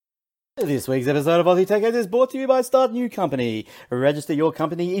This week's episode of Aussie Tech Heads is brought to you by Start New Company. Register your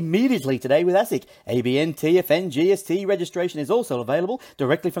company immediately today with ASIC. ABN, TFN, GST registration is also available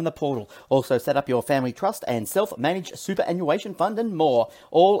directly from the portal. Also set up your family trust and self-managed superannuation fund and more.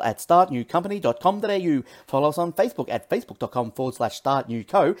 All at startnewcompany.com.au. Follow us on Facebook at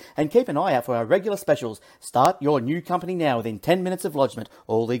facebook.com/startnewco and keep an eye out for our regular specials. Start your new company now within 10 minutes of lodgement.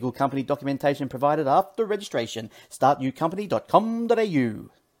 All legal company documentation provided after registration.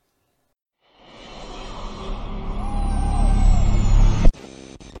 startnewcompany.com.au.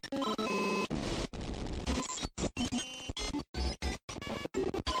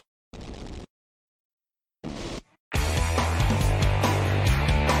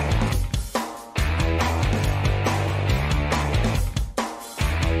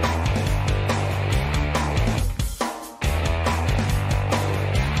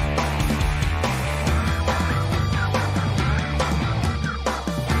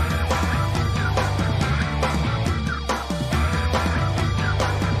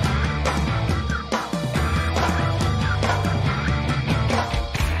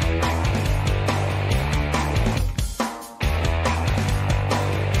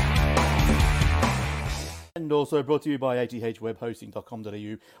 Also brought to you by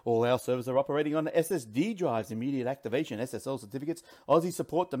athwebhosting.com.au. All our servers are operating on SSD drives, immediate activation, SSL certificates, Aussie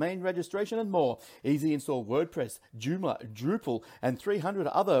support, domain registration and more. Easy install WordPress, Joomla, Drupal and 300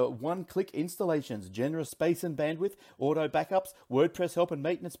 other one-click installations. Generous space and bandwidth, auto backups, WordPress help and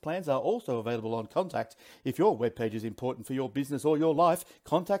maintenance plans are also available on Contact. If your web page is important for your business or your life,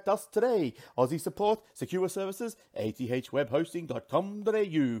 contact us today. Aussie support, secure services,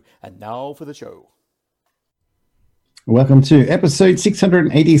 athwebhosting.com.au. And now for the show. Welcome to episode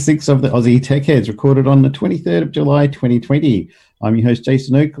 686 of the Aussie Tech Heads, recorded on the 23rd of July 2020. I'm your host,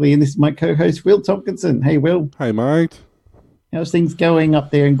 Jason Oakley, and this is my co-host, Will Tompkinson. Hey, Will. Hey, mate. How's things going up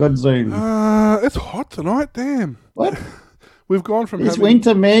there in Godzone? It's hot tonight, damn. What? We've gone from It's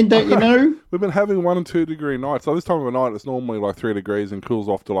winter, man, don't you know? We've been having 1 and 2 degree nights. So this time of the night, it's normally like 3 degrees and cools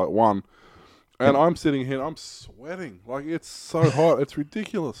off to like 1. And I'm sitting here, I'm sweating. Like, it's so hot. It's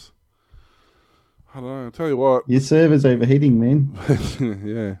ridiculous. I don't know. I'll tell you what. Your server's overheating, man.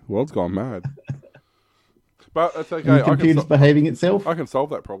 Yeah, world's gone mad. But it's okay. And the computer's behaving itself? I can solve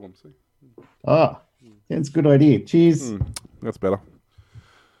that problem, see. Ah, that's a good idea. Cheers. That's better.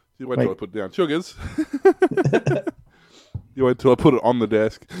 You wait till I put down sugars. You wait till I put it on the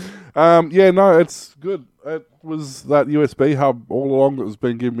desk. Yeah, no, it's good. It was that USB hub all along that has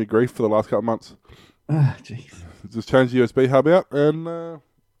been giving me grief for the last couple of months. Ah, jeez. Just changed the USB hub out and...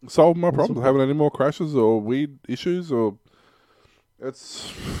 solve my problems. I haven't any more crashes or weird issues, or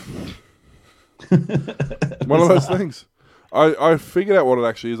it's one of those things. I figured out what it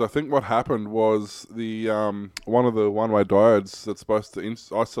actually is. I think what happened was the one of the one-way diodes that's supposed to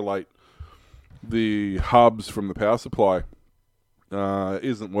isolate the hubs from the power supply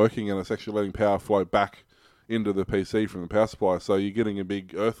isn't working, and it's actually letting power flow back into the PC from the power supply. So you're getting a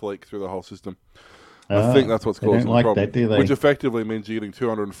big earth leak through the whole system. I think that's what's causing the problem, that, do they? Which effectively means you're getting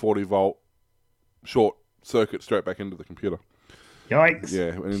 240 volt short circuit straight back into the computer. Yikes.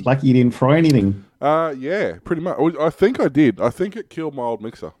 Yeah. It's lucky you didn't fry anything. Yeah, pretty much. I think I did. I think it killed my old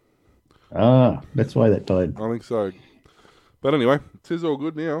mixer. Ah, that's why that died. I think so. But anyway, it is all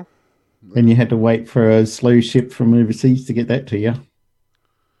good now. And you had to wait for a slow ship from overseas to get that to you.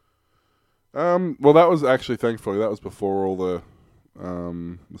 Well, that was actually, thankfully, that was before all the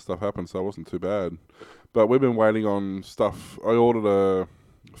stuff happened, so it wasn't too bad. But we've been waiting on stuff. I ordered a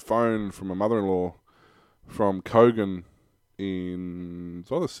phone from my mother-in-law from Kogan in it's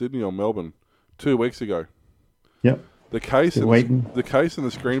either Sydney or Melbourne 2 weeks ago. Yep. The case and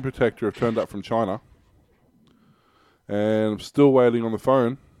the screen protector have turned up from China, and I'm still waiting on the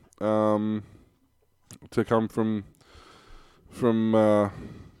phone to come from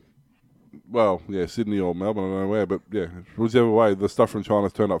well, yeah, Sydney or Melbourne, I don't know where, but yeah, whichever way, the stuff from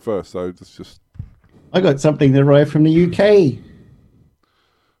China's turned up first, so it's just... I got something that arrived from the UK.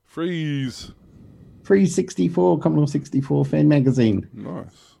 Freeze 64, Commodore 64 fan magazine.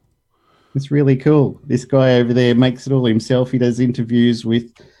 Nice. It's really cool. This guy over there makes it all himself. He does interviews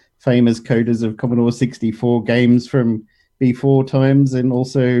with famous coders of Commodore 64 games from before times and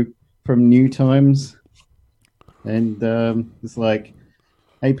also from new times. And it's like...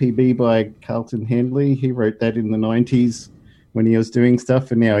 APB by Carlton Handley. He wrote that in the 90s when he was doing stuff,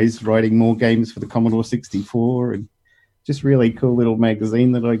 and now he's writing more games for the Commodore 64. And just really cool little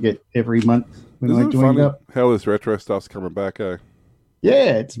magazine that I get every month when I joined up. How this retro stuff's coming back, eh?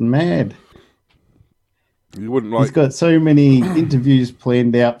 Yeah, it's mad. You wouldn't like... He's got so many interviews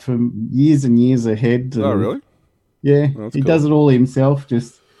planned out for years and years ahead. Oh, really? Yeah, he does it all himself.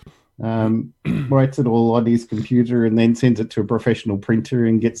 Just writes it all on his computer and then sends it to a professional printer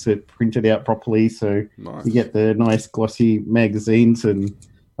and gets it printed out properly. So Nice. you get the nice glossy magazines, and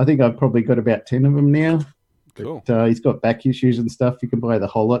I think I've probably got about 10 of them now. Cool. But, he's got back issues and stuff. You can buy the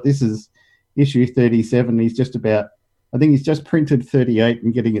whole lot. This is issue 37. He's just about, I think he's just printed 38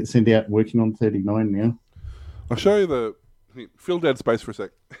 and getting it sent out, working on 39 now. I'll show you fill dead space for a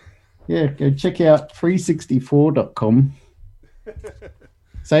sec. Yeah, go check out 364.com.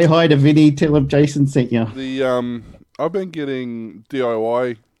 Say hi to Vinny. Tell him Jason sent you. I've been getting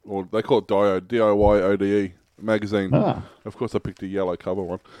DIY, or they call it DIY ODE magazine. Of course, I picked a yellow cover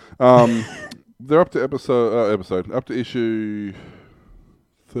one. They're up to up to issue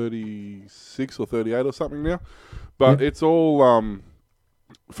 36 or 38 or something now. But it's all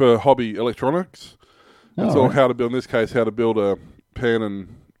for hobby electronics. It's all how to build, in this case, how to build a pan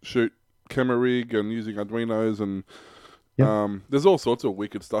and shoot camera rig and using Arduinos, and there's all sorts of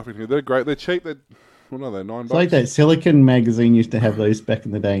wicked stuff in here. They're great. They're cheap. They're $9. It's like that Silicon magazine used to have those back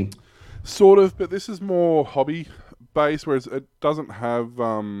in the day. Sort of, but this is more hobby based, whereas it doesn't have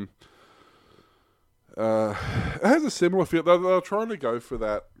it has a similar feel. They're trying to go for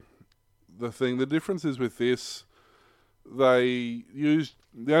that. The difference is with this, they use,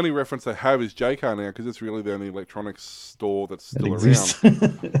 the only reference they have is JCar now, because it's really the only electronics store that's still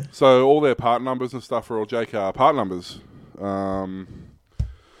around. So all their part numbers and stuff are all JCar part numbers,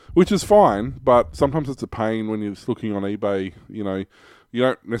 which is fine, but sometimes it's a pain when you're looking on eBay. You know, you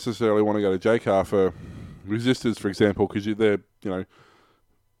don't necessarily want to go to JCar for resistors, for example, because they're,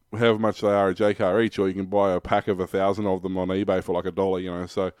 however much they are a JCar each, or you can buy a pack of 1,000 of them on eBay for like $1,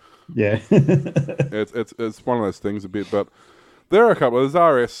 So yeah, it's one of those things a bit. But there are a couple. There's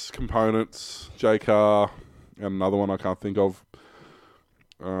RS components, JCar, and another one I can't think of.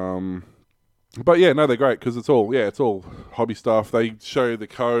 But yeah, no, they're great because it's all hobby stuff. They show you the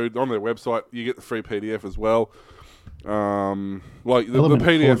code on their website. You get the free PDF as well. Like the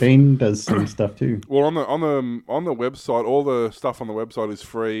PDF 14 does some stuff too. Well, on the website, all the stuff on the website is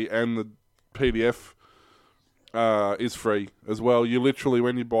free, and the PDF is free as well. You literally,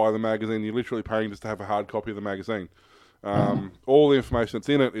 when you buy the magazine, you're literally paying just to have a hard copy of the magazine. All the information that's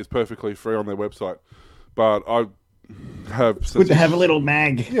in it is perfectly free on their website. But I have it's good to have a little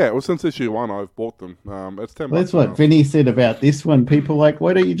mag. Yeah, well, since issue 1, I've bought them. It's $10. That's what Vinny said about this one. People are like,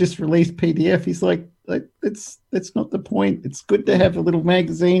 why don't you just release PDF? He's like that's not the point. It's good to have a little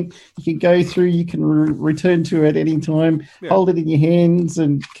magazine. You can go through. You can return to it any time. Yeah. Hold it in your hands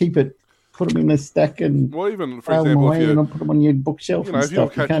and keep it. Put them in a stack and even for example, if you put them on your bookshelf and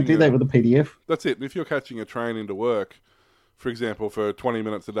stuff. You can't do that with a PDF. That's it. If you're catching a train into work, for example, for 20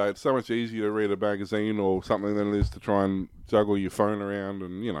 minutes a day, it's so much easier to read a magazine or something than it is to try and juggle your phone around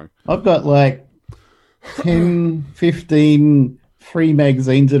and, I've got like 10, 15 free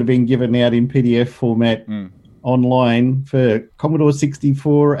magazines that have been given out in PDF format online for Commodore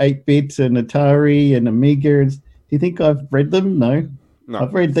 64, 8-bit and Atari and Amiga. Do you think I've read them? No.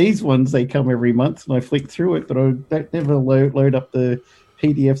 I've read these ones. They come every month and I flick through it, but I don't never load up the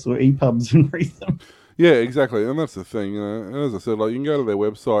PDFs or EPUBs and read them. Yeah, exactly, and that's the thing. As I said, like you can go to their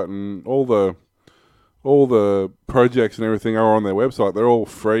website and all the projects and everything are on their website. They're all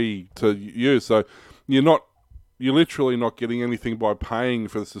free to use, so you're literally not getting anything by paying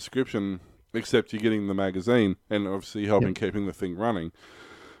for the subscription, except you're getting the magazine and obviously helping keeping the thing running.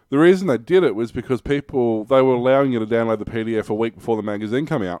 The reason they did it was because they were allowing you to download the PDF a week before the magazine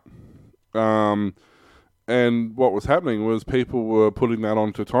came out. And what was happening was people were putting that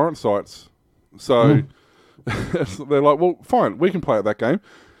onto torrent sites. So they're like, well, fine, we can play at that game.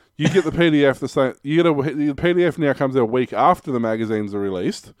 You get the PDF the same. The PDF now comes out a week after the magazines are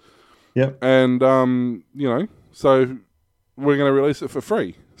released. Yep. And so we're going to release it for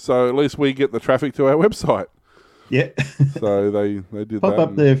free. So at least we get the traffic to our website. Yeah. So they did Pop that.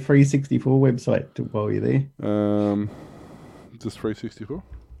 up the 364 website while you're there. Just 364?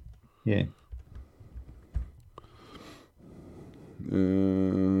 Yeah.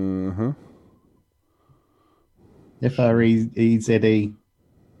 FREZE.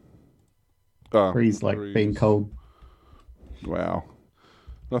 Freeze like being cold. Wow.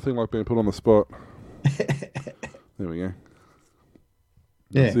 Nothing like being put on the spot. There we go.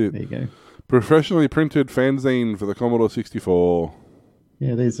 That's it. There you go. Professionally printed fanzine for the Commodore 64.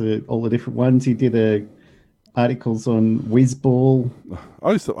 Yeah, there's all the different ones. He did articles on Whizball.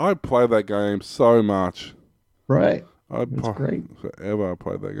 I played that game so much. Right. That's great. Forever I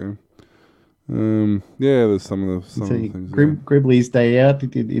played that game. Yeah, there's some of the things. Gribbly's Day Out. He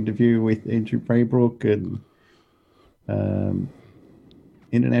did an interview with Andrew Braybrook and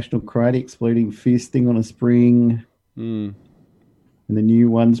International Karate Exploding Fisting on a Spring. and the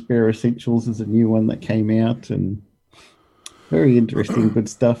new ones. Bare Essentials is a new one that came out, and very interesting, good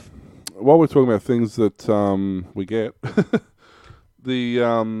stuff. While we're talking about things that we get,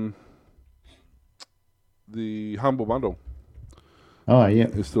 the Humble Bundle. Oh, yeah.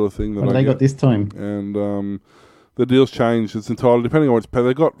 Is still a thing that what they got this time? And the deal's changed. It's entirely depending on which pack.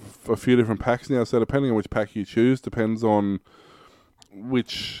 They've got a few different packs now, so depending on which pack you choose, depends on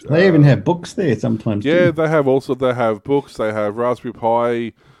which... They even have books there sometimes, yeah, too. they have books, they have Raspberry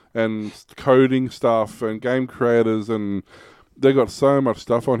Pi and coding stuff and game creators, and they've got so much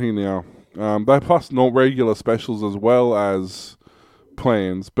stuff on here now. They plus not regular specials as well as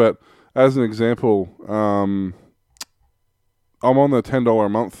plans, but as an example... I'm on the $10 a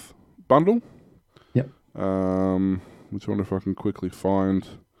month bundle. Yep. Which one if I can quickly find?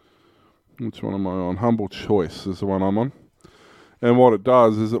 Which one am I on? Humble Choice is the one I'm on. And what it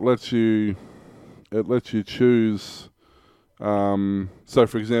does is it lets you choose. So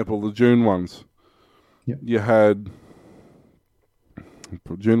for example, the June ones. Yep. You had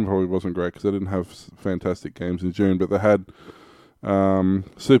June probably wasn't great because they didn't have fantastic games in June, but they had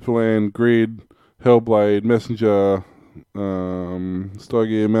Superland, Grid, Hellblade, Messenger.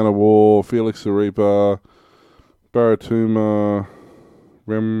 Stargear, Man of War, Felix the Reaper, Baratuma,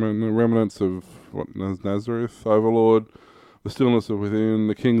 Remnants of Nazareth, Overlord, The Stillness of Within,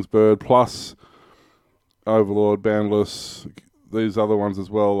 The King's Bird, plus Overlord, Boundless, these other ones as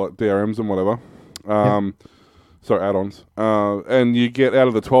well, like DRMs and whatever. Sorry, add-ons. And you get, out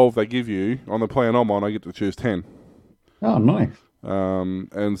of the 12 they give you, on the plan I'm on, I get to choose 10. Oh, nice.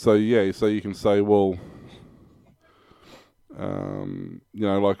 And so, yeah, so you can say, well...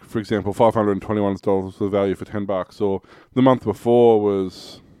 like for example, $521 the value for $10, or the month before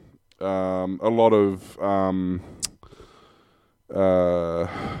was a lot of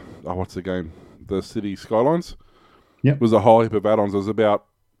what's the game? The City Skylines. Yep. Was a whole heap of add-ons. There was about,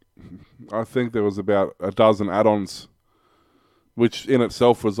 I think there was about a dozen add-ons, which in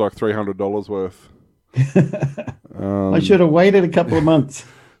itself was like $300 worth. I should have waited a couple of months.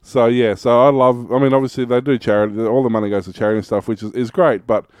 So, yeah, obviously they do charity. All the money goes to charity and stuff, which is great,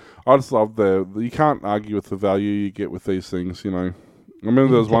 but I just love you can't argue with the value you get with these things, you know. I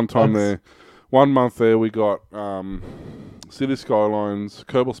remember there was one month there we got City Skylines,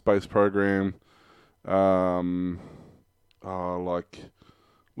 Kerbal Space Program, like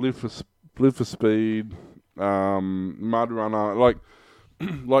Live for Speed, Mud Runner, like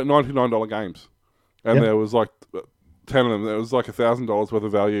 $99 games. And there was like 10 of them. It was like $1,000 worth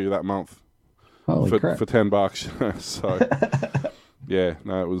of value that month. Holy crap. For $10. So yeah,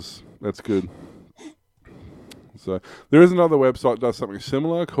 no, that's good. So there is another website that does something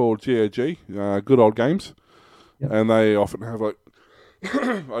similar called GOG, Good Old Games. Yep. And they often have like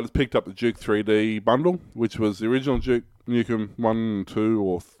I just picked up the Duke 3D bundle, which was the original Duke Nukem 1, 2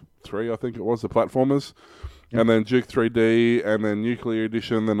 or 3, I think it was, the platformers. Yep. And then Duke 3D, and then Nuclear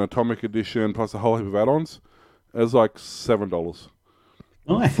Edition, then Atomic Edition, plus a whole heap of add-ons. It was like $7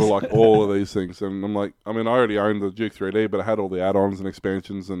 nice. For like all of these things. And I'm like, I already owned the Duke 3D, but I had all the add-ons and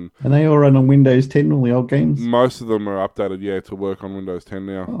expansions. And they all run on Windows 10, all the old games? Most of them are updated, to work on Windows 10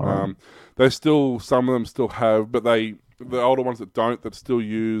 now. Oh, right. Some of them still have, but the older ones that don't, that still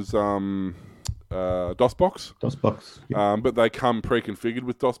use DOSBox. DOSBox. Yep. But they come pre-configured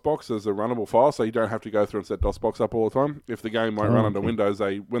with DOSBox as a runnable file, so you don't have to go through and set DOSBox up all the time. If the game won't run under Windows,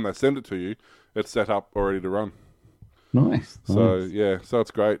 when they send it to you, it's set up already to run. Nice. So, so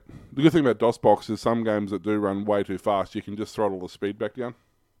it's great. The good thing about DOSBox is some games that do run way too fast, you can just throttle the speed back down.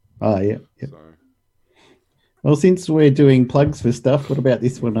 Oh, yeah. Yep. So. Well, since we're doing plugs for stuff, what about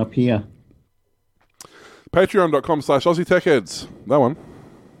this one up here? Patreon.com/AussieTechHeads. That one.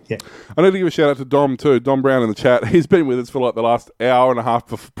 Yeah. I need to give a shout out to Dom too. Dom Brown in the chat. He's been with us for like the last hour and a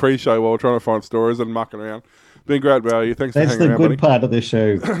half pre-show while we're trying to find stories and mucking around. Been great value. Thanks for hanging around, That's the good part of the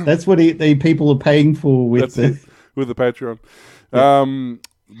show. That's what the people are paying for with the Patreon. Yeah.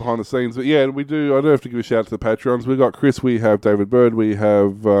 Behind the scenes. But yeah, I do have to give a shout out to the Patreons. We got Chris, we have David Bird, we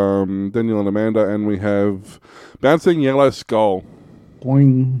have Daniel and Amanda, and we have Bouncing Yellow Skull.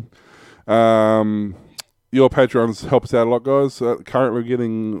 Boing. Your Patreons help us out a lot, guys. Currently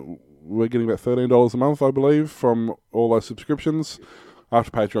we're getting about $13 a month, I believe, from all those subscriptions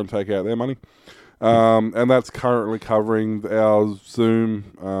after Patreon take out their money. And that's currently covering our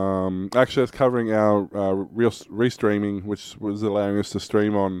Zoom. Actually, it's covering our restreaming, which was allowing us to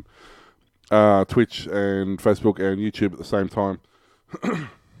stream on Twitch and Facebook and YouTube at the same time.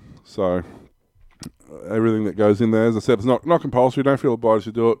 So everything that goes in there, as I said, it's not compulsory. Don't feel obliged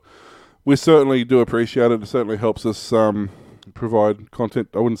to do it. We certainly do appreciate it. It certainly helps us provide content.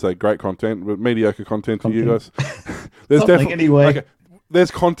 I wouldn't say great content, but mediocre content to you guys. There's definitely anyway. Okay,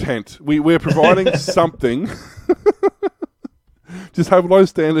 there's content. We're providing something. Just have low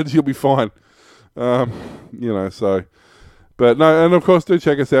standards, you'll be fine. So... But no, and of course, do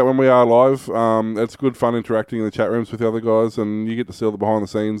check us out when we are live. It's good fun interacting in the chat rooms with the other guys, and you get to see all the behind the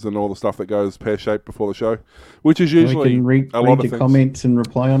scenes and all the stuff that goes pear-shaped before the show, which is usually we can read a lot of your things. Comments and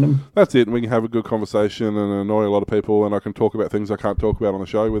reply on them. That's it, and we can have a good conversation and annoy a lot of people, and I can talk about things I can't talk about on the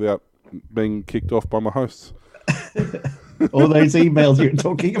show without being kicked off by my hosts. All those emails you're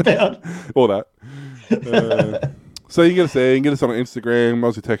talking about. Or that. So you can get us there. You can get us on Instagram,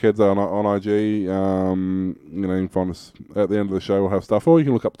 Aussie Tech Heads on IG. You can find us at the end of the show. We'll have stuff. Or you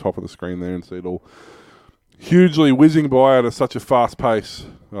can look up the top of the screen there and see it all hugely whizzing by at such a fast pace.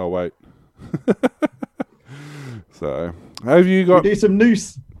 Oh, wait. So, have you got... We do some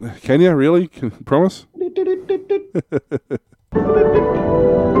news. Can you? Really? Can you promise?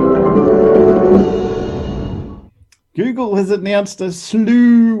 Google has announced a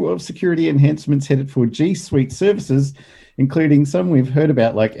slew of security enhancements headed for G Suite services, including some we've heard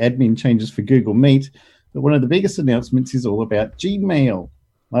about, like admin changes for Google Meet. But one of the biggest announcements is all about Gmail.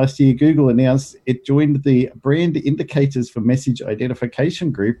 Last year, Google announced it joined the Brand Indicators for Message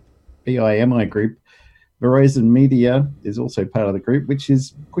Identification Group, BIMI group. Verizon Media is also part of the group, which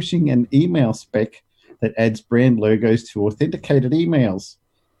is pushing an email spec that adds brand logos to authenticated emails.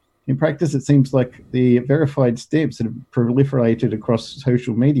 In practice, it seems like the verified stamps have proliferated across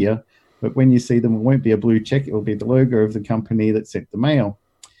social media, but when you see them, it won't be a blue check. It will be the logo of the company that sent the mail.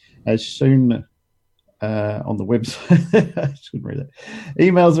 As shown on the website, I shouldn't read that.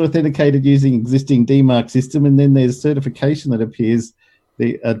 Emails are authenticated using existing DMARC system, and then there's certification that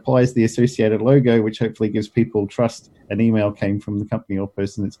applies the associated logo, which hopefully gives people trust an email came from the company or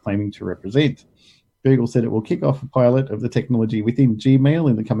person it's claiming to represent. Google said it will kick off a pilot of the technology within Gmail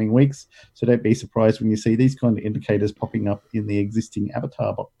in the coming weeks, so don't be surprised when you see these kind of indicators popping up in the existing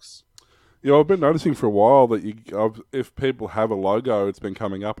avatar box. Yeah, I've been noticing for a while that if people have a logo, it's been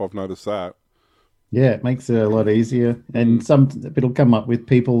coming up. I've noticed that. Yeah, it makes it a lot easier. And it'll come up with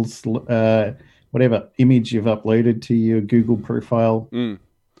people's whatever image you've uploaded to your Google profile.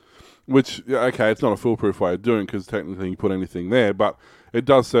 Which, okay, it's not a foolproof way of doing it because technically you can put anything there, but it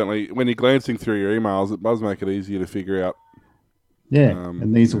does certainly, when you're glancing through your emails, it does make it easier to figure out. Yeah,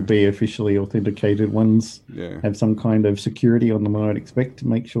 and these will be officially authenticated ones. Yeah. Have some kind of security on them, I'd expect, to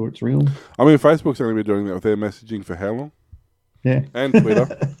make sure it's real. I mean, Facebook's only been doing that with their messaging for how long? Yeah. And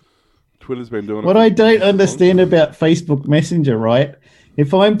Twitter. Twitter's been doing it. What I don't understand about Facebook Messenger, right?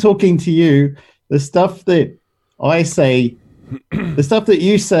 If I'm talking to you, the stuff that I say, the stuff that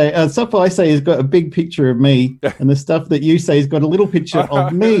you say, stuff I say has got a big picture of me, and the stuff that you say has got a little picture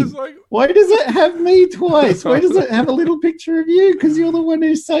of me. Why does it have me twice? Why does it have a little picture of you? Because you're the one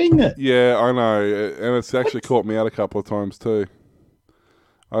who's saying it. Yeah, I know. And it's actually caught me out a couple of times too.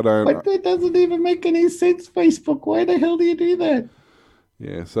 I don't... But that doesn't even make any sense, Facebook. Why the hell do you do that?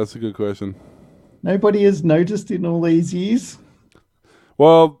 Yes, that's a good question. Nobody has noticed in all these years.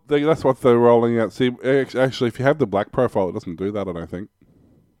 Well, that's what they're rolling out. See, actually, if you have the black profile, it doesn't do that, I don't think.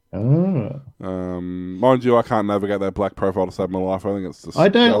 Oh. Mind you, I can't navigate that black profile to save my life. I think it's disgusting. I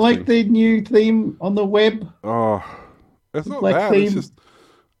don't like the new theme on the web. Oh, it's not black that. theme. It's just,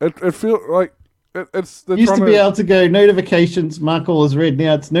 it feels like it's. Used to be able to go notifications, mark all as red.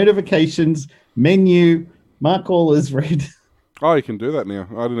 Now it's notifications, menu, mark all as red. Oh, you can do that now.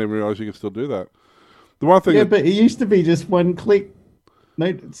 I didn't even realize you could still do that. The one thing, but it used to be just one click.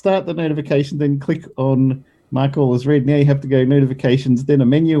 Start the notification, then click on mark all as red. Now you have to go notifications, then a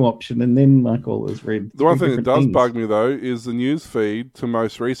menu option, and then mark all as red. The one thing that does bug me, though, is the news feed to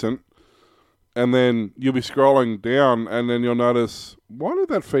most recent, and then you'll be scrolling down, and then you'll notice, why did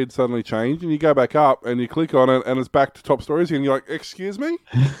that feed suddenly change? And you go back up, and you click on it, and it's back to top stories, and you're like, excuse me?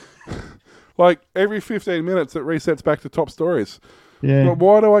 Like, every 15 minutes, it resets back to top stories. Yeah. But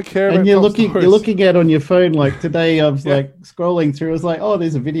why do I care about you're top stories? You're looking at on your phone, like today I was like scrolling through, I was like, oh,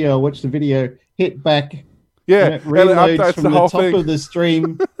 there's a video, I'll watch the video, hit back. Yeah, and it reloads updates from the whole top thing. of the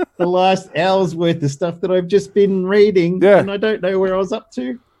stream the last hour's worth of stuff that I've just been reading, and I don't know where I was up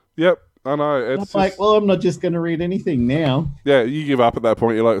to. Yep, I know. It's I'm like, well, I'm not just going to read anything now. Yeah, you give up at that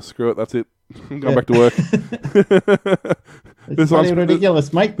point. You're like, screw it, that's it. I'm going back to work. It's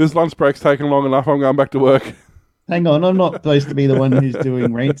ridiculous, mate. This lunch break's taken long enough. I'm going back to work. Hang on, I'm not supposed to be the one who's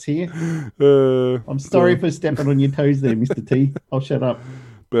doing rants here. I'm sorry for stepping on your toes there, Mr. T. I'll shut up.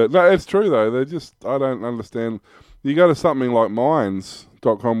 But no, it's true though. I don't understand. You go to something like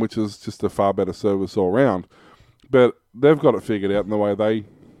Minds.com, which is just a far better service all round, but they've got it figured out in the way they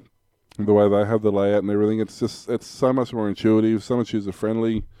have the layout and everything. It's so much more intuitive, so much user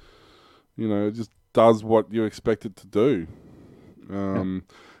friendly. You know, it just does what you expect it to do.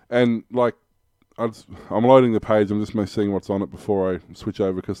 And like, I'm loading the page. I'm just seeing what's on it before I switch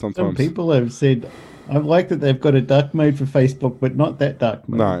over because Some sometimes people have said, I like that they've got a dark mode for Facebook, but not that dark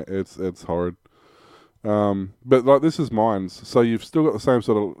mode. no, it's horrid. But like this is mine's, so you've still got the same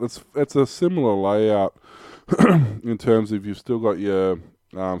sort of. It's a similar layout in terms of you've still got your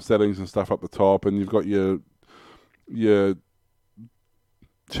settings and stuff up the top, and you've got your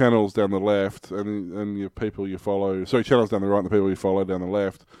channels down the left, and your people you follow. Sorry, channels down the right, and the people you follow down the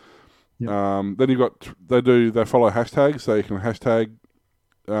left. Yep. Then you've got they follow hashtags, so you can hashtag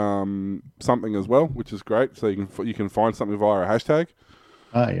something as well, which is great. So you can find something via a hashtag.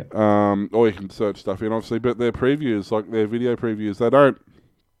 Ah, yeah. Or you can search stuff in, obviously. But their previews, like their video previews, they don't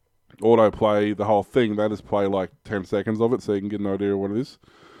autoplay the whole thing. They just play like 10 seconds of it, so you can get an idea of what it is.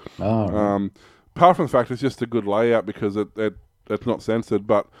 Oh, right. Apart from the fact it's just a good layout because it's not censored,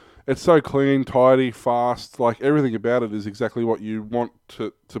 but it's so clean, tidy, fast. Like everything about it is exactly what you want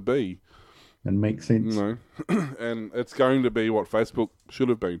to be. And makes sense. You know, and it's going to be what Facebook should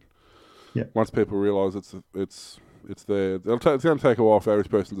have been. Yeah. Once people realise it's there, it's going to take a while for every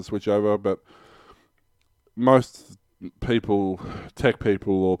person to switch over, but most people, tech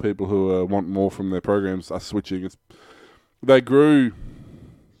people, or people who want more from their programs are switching. They grew,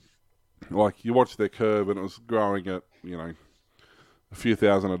 like you watch their curve, and it was growing at a few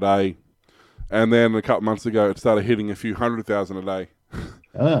thousand a day, and then a couple months ago it started hitting a few 100,000 a day.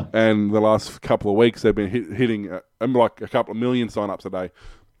 Ah. And the last couple of weeks they've been hitting like a couple of million sign-ups a day.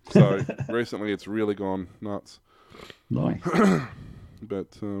 So recently it's really gone nuts. Nice.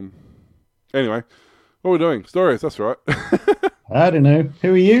 But anyway, what are we doing? Stories, that's right. I don't know.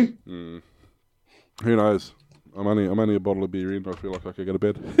 Who are you? Who knows? I'm only a bottle of beer in. I feel like I could go to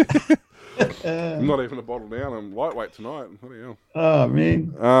bed. I'm not even a bottle down. I'm lightweight tonight. What the hell? Oh,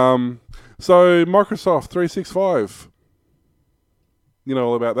 man. So Microsoft 365. You know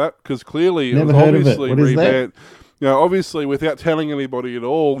all about that? Because clearly Never it was heard of it. obviously What is that? revamped. Obviously without telling anybody at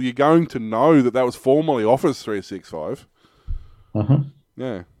all, you're going to know that was formerly Office 365. Uh-huh.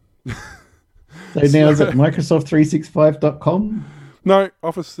 Yeah. So now is it Microsoft365.com? No,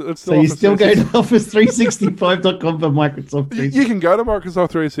 Office. It's still So you Office still go to 365. Office365.com for Microsoft 365. You can go to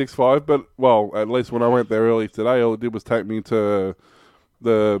Microsoft 365, but, well, at least when I went there early today, all it did was take me to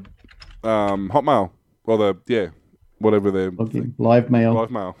the Hotmail. Well, whatever they're... Okay. Live mail. Live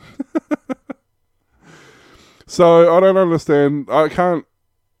mail. So, I don't understand. I can't...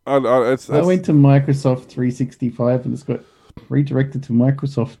 I went to Microsoft 365 and it's got redirected to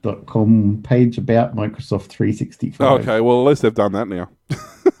Microsoft.com page about Microsoft 365. Okay, well, at least they've done that now.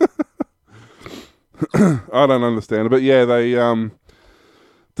 I don't understand it. But yeah, they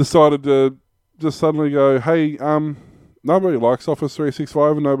decided to just suddenly go, hey, nobody likes Office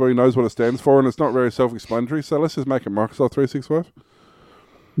 365 and nobody knows what it stands for and it's not very self-explanatory, so let's just make it Microsoft 365.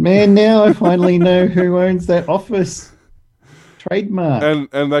 Man, now I finally know who owns that Office trademark.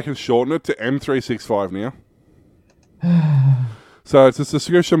 And they can shorten it to M365 now. So it's a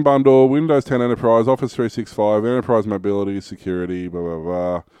subscription bundle, Windows 10 Enterprise, Office 365, Enterprise Mobility, Security, blah, blah,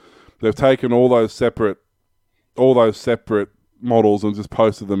 blah. They've taken all those separate models and just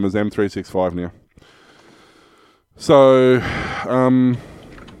posted them as M365 now. So,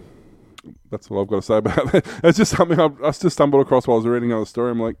 that's all I've got to say about it. It's just something I just stumbled across while I was reading on the story.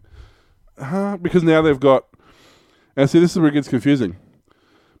 I'm like, because now they've got, and see, this is where it gets confusing,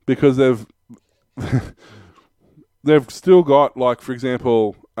 because they've still got, like, for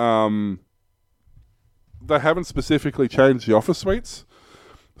example, they haven't specifically changed the Office suites,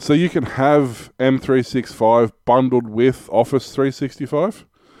 so you can have M365 bundled with Office 365,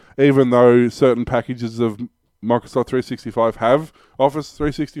 even though certain packages of Microsoft 365 have Office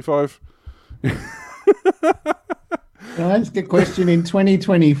 365. Can I ask a question? In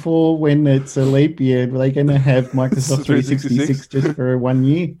 2024, when it's a leap year, are they going to have Microsoft 366 just for 1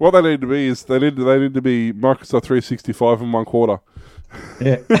 year? What they need to be is they need to be Microsoft 365 in 1 quarter.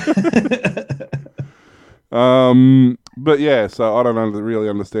 Yeah. But yeah, so I don't really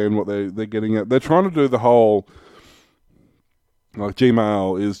understand what they're getting at. They're trying to do the whole, like,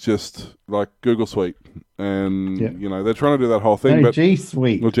 Gmail is just like Google Suite, and they're trying to do that whole thing. No, but G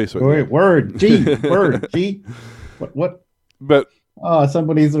Suite. Well, G Suite. Word G. What? But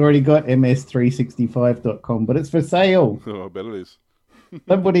somebody's already got ms365.com, but it's for sale. I bet it is.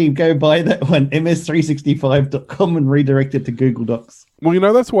 Somebody go buy that one, ms365.com, and redirect it to Google Docs.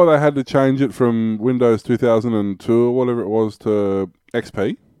 Well, that's why they had to change it from Windows 2002 or whatever it was to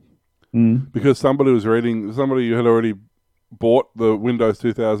XP. Because somebody had already bought the Windows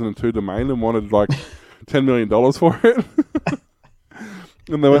 2002 domain and wanted like $10 million for it.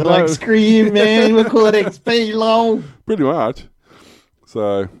 And they went, like, screw you, man. We'll call it XP, lol. Pretty much.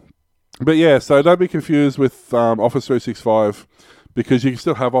 So, but yeah, so don't be confused with Office 365 because you can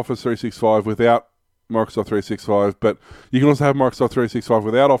still have Office 365 without Microsoft 365, but you can also have Microsoft 365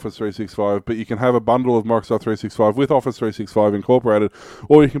 without Office 365, but you can have a bundle of Microsoft 365 with Office 365 incorporated,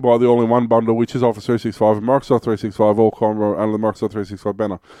 or you can buy the all-in-one bundle, which is Office 365 and Microsoft 365, all combo under the Microsoft 365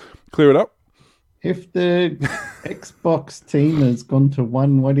 banner. Clear it up? If the Xbox team has gone to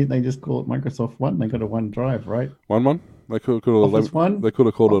one, why didn't they just call it Microsoft One? They got a OneDrive, right? One? They could have called it Office 11. One? They could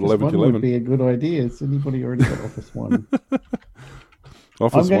have called it Office 11 One to 11. would be a good idea. Has anybody already got Office One?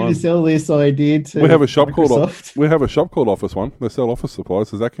 Office I'm going One. to sell this idea to We have a shop Microsoft. called Office One. They sell office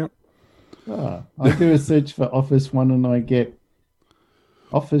supplies. Does that count? I do a search for Office One and I get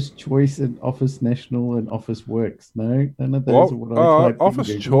Office Choice and Office National and Office Works. No, none of those are what I type in Office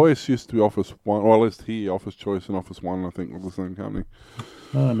Google. Choice used to be Office One, or at least here, Office Choice and Office One, I think, were the same company.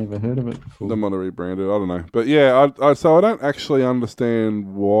 Oh, I never heard of it before. They might have rebranded. I don't know, but yeah, so I don't actually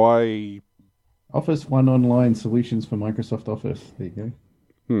understand why. Office One Online Solutions for Microsoft Office. There you go.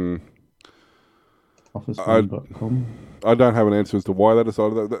 Office1.com. I don't have an answer as to why they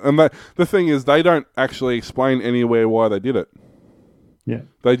decided that. And the thing is, they don't actually explain anywhere why they did it. Yeah.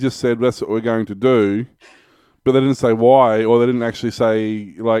 They just said, that's what we're going to do. But they didn't say why, or they didn't actually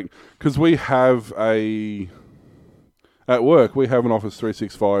say, like, because we have at work, we have an Office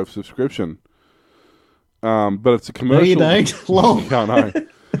 365 subscription. But it's a commercial. No, you don't. Lol. I know.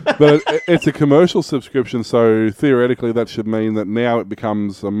 But it's a commercial subscription, so theoretically that should mean that now it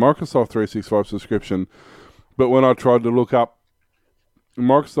becomes a Microsoft 365 subscription. But when I tried to look up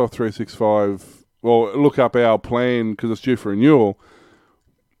Microsoft 365, well, look up our plan because it's due for renewal,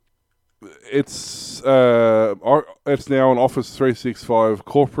 it's now an Office 365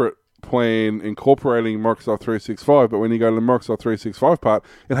 corporate plan incorporating Microsoft 365, but when you go to the Microsoft 365 part,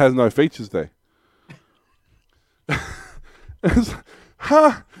 it has no features there.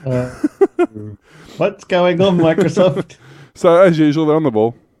 What's going on, Microsoft? So, as usual, they're on the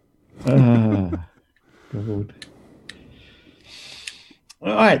ball. God.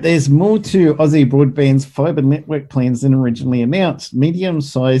 All right, there's more to Aussie Broadband's fibre network plans than originally announced.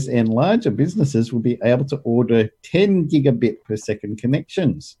 Medium-sized and larger businesses will be able to order 10 gigabit per second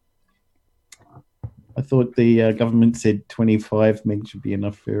connections. I thought the government said 25 meg should be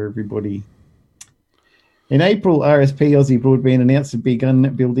enough for everybody. In April, RSP Aussie Broadband announced it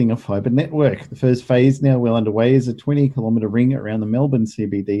begun building a fibre network. The first phase, now well underway, is a 20-kilometre ring around the Melbourne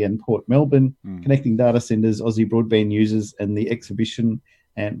CBD and Port Melbourne, connecting data centres, Aussie Broadband users, and the exhibition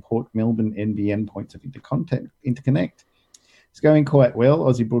and Port Melbourne NBN points of interconnect. It's going quite well.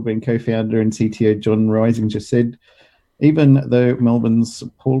 Aussie Broadband co-founder and CTO John Rising just said, even though Melbourne's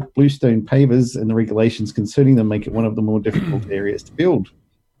bluestone pavers and the regulations concerning them make it one of the more difficult areas to build.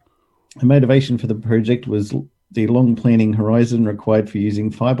 The motivation for the project was the long planning horizon required for using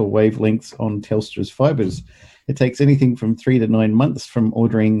fibre wavelengths on Telstra's fibres. It takes anything from 3 to 9 months from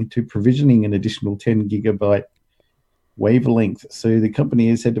ordering to provisioning an additional 10 gigabyte wavelength. So the company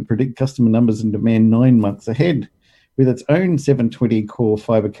has had to predict customer numbers and demand 9 months ahead. With its own 720 core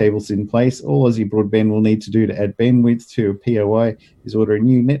fibre cables in place, all Aussie Broadband will need to do to add bandwidth to a POI is order a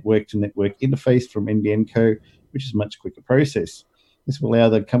new network-to-network interface from NBN Co., which is a much quicker process. This will allow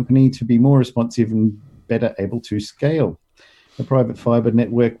the company to be more responsive and better able to scale. The private fibre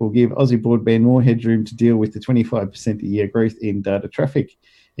network will give Aussie Broadband more headroom to deal with the 25% a year growth in data traffic.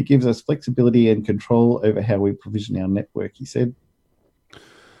 It gives us flexibility and control over how we provision our network, he said.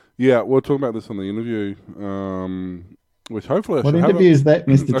 Yeah, we'll talk about this on the interview, which hopefully I What should interview have is that,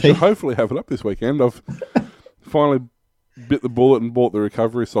 Mr. I T? should hopefully have it up this weekend. I've finally bit the bullet and bought the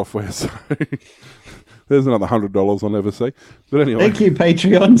recovery software, so there's another $100 I'll never see. But anyway. Thank you,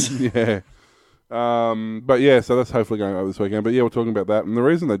 Patreons. Yeah. But yeah, so that's hopefully going over this weekend. But yeah, we're talking about that. And the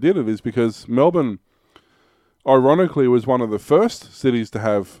reason they did it is because Melbourne, ironically, was one of the first cities to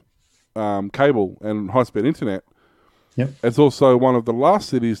have cable and high-speed internet. Yep. It's also one of the last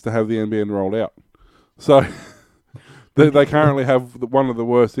cities to have the NBN rolled out. So they currently have one of the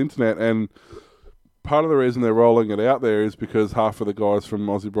worst internet, and part of the reason they're rolling it out there is because half of the guys from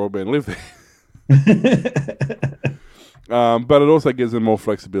Aussie Broadband live there. But it also gives them more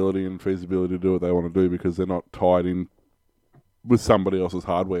flexibility and feasibility to do what they want to do because they're not tied in with somebody else's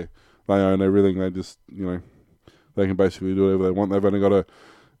hardware. They own everything. They just, they can basically do whatever they want. They've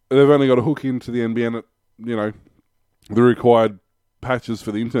only got to hook into the NBN at, the required patches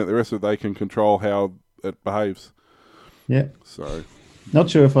for the internet. The rest of it, they can control how it behaves. Yeah. So,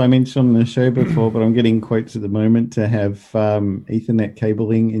 not sure if I mentioned on the show before, but I'm getting quotes at the moment to have Ethernet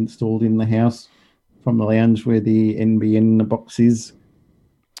cabling installed in the house from the lounge where the NBN box is,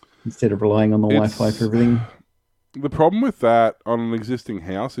 instead of relying on the Wi-Fi for everything. the problem with that on an existing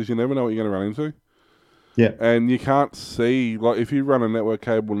house is you never know what you're going to run into. Yeah. And you can't see, like, if you run a network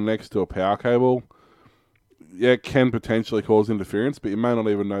cable next to a power cable, yeah, it can potentially cause interference, but you may not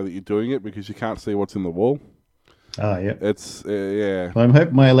even know that you're doing it because you can't see what's in the wall. Oh, yeah. It's, yeah. I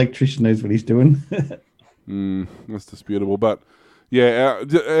hope my electrician knows what he's doing. That's disputable. But, yeah,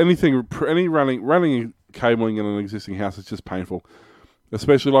 any running cabling in an existing house is just painful.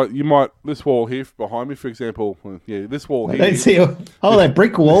 Especially, like, this wall here behind me, for example, this wall here. I don't see that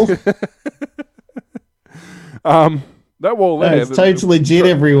brick wall. That wall there. It's totally legit,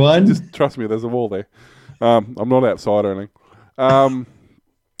 everyone. Just trust me, there's a wall there. I'm not outside or anything.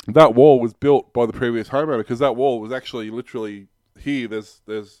 That wall was built by the previous homeowner because that wall was actually literally here.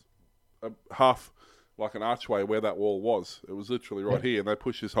 There's a half, like an archway where that wall was. It was literally right here, and they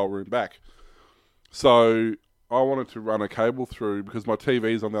pushed this whole room back. So I wanted to run a cable through because my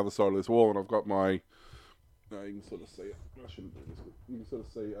TV's on the other side of this wall, and I've got my. No, you can sort of see it. I shouldn't do this. You can sort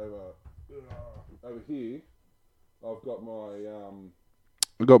of see over here. I've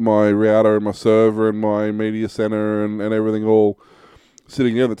got my router and my server and my media center and everything all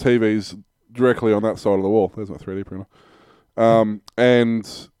sitting there. The TV's directly on that side of the wall. There's my 3D printer.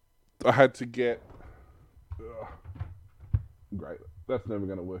 And I had to get... great. That's never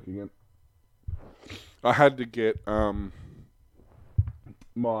going to work again. I had to get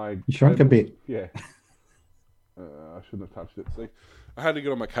my... You shrunk a bit. Yeah. I shouldn't have touched it. See? I had to get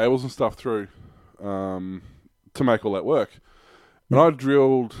all my cables and stuff through to make all that work. And I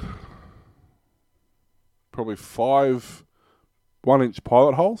drilled probably 5 1-inch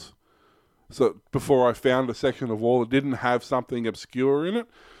pilot holes. So before I found a section of wall that didn't have something obscure in it,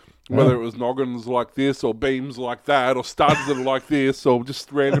 whether it was noggins like this or beams like that or studs that are like this or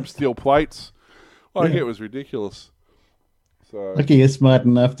just random steel plates. It was ridiculous. So Lucky you're smart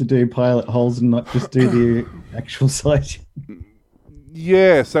enough to do pilot holes and not just do the actual site.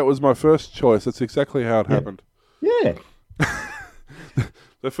 Yes, that was my first choice. That's exactly how it happened. Yeah.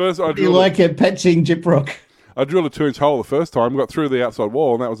 The first I You drilled like it patching gyprock. I drilled a 2-inch hole the first time, got through the outside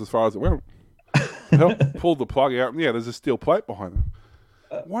wall, and that was as far as it went. Pulled the plug out, and there's a steel plate behind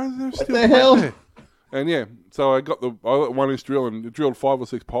it. Why is there a steel plate there? And so I got the 1-inch drill and drilled 5 or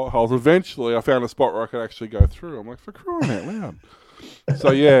 6 pilot holes. Eventually, I found a spot where I could actually go through. I'm like, for crying out loud.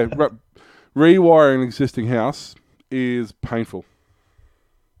 So rewiring an existing house is painful.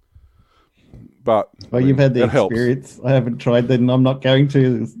 But you've had the experience. Helps. I haven't tried that, and I'm not going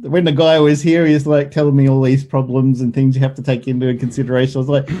to. When the guy was here, he was like telling me all these problems and things you have to take into consideration. I was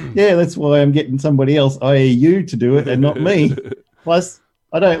like, yeah, that's why I'm getting somebody else, i.e. you, to do it and not me. Plus,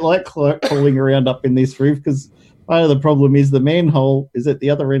 I don't like crawling around up in this roof because part of the problem is the manhole is at the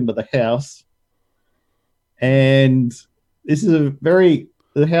other end of the house. And this is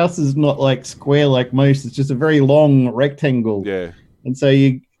the house is not like square like most. It's just a very long rectangle. Yeah. And so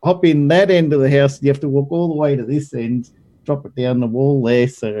you hop in that end of the house, you have to walk all the way to this end, drop it down the wall there.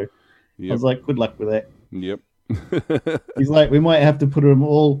 So I was like, good luck with that. Yep. He's like, we might have to put them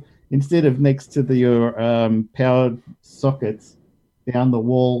all, instead of next to your power sockets, down the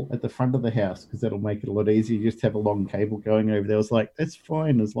wall at the front of the house, because that'll make it a lot easier. You just have a long cable going over there. I was like, that's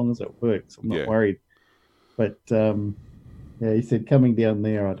fine as long as it works. I'm not worried. But he said coming down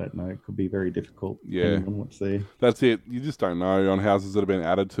there, I don't know. It could be very difficult. Yeah. On what's there. That's it. You just don't know on houses that have been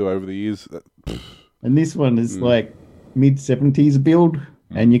added to over the years. And this one is like mid-70s build,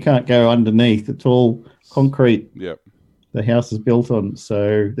 and you can't go underneath. It's all concrete. Yep. The house is built on,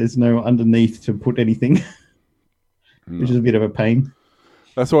 so there's no underneath to put anything, which is a bit of a pain.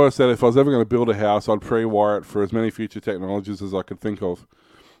 That's why I said if I was ever going to build a house, I'd pre-wire it for as many future technologies as I could think of.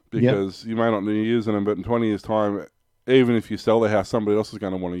 Because you may not be using them, but in 20 years' time, even if you sell the house, somebody else is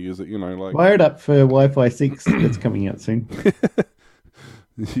going to want to use it, Wire it up for Wi-Fi 6 that's coming out soon.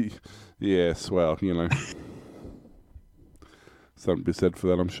 Yes, well, something to be said for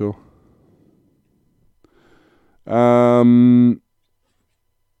that, I'm sure.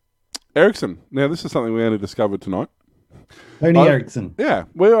 Ericsson. Now, this is something we only discovered tonight. Sony Ericsson. Yeah,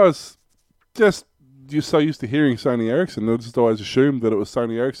 where I was just so used to hearing Sony Ericsson, I just always assumed that it was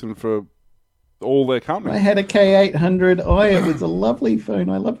Sony Ericsson for all their company. I had a K800i. It was a lovely phone.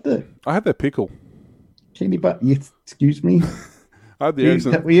 I loved it. I had their Pickle. Teeny butt. Yes, excuse me. I had the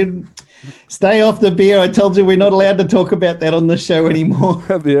Ericsson. Stay off the beer. I told you we're not allowed to talk about that on the show anymore.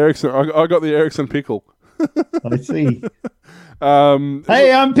 I had the Ericsson. I got the Ericsson Pickle. I see.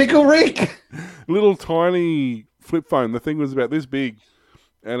 Hey, I'm Pickle Rick. Little tiny flip phone. The thing was about this big,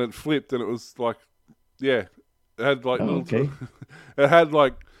 and it flipped, and it was like, it had like it had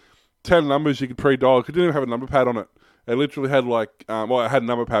like 10 numbers you could pre-dial. It didn't even have a number pad on it. It literally had like, it had a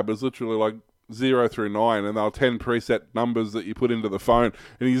number pad, but it was literally like 0 through 9, and they're 10 preset numbers that you put into the phone,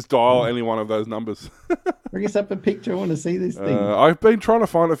 and you just dial any one of those numbers. Bring us up a picture. I want to see this thing. I've been trying to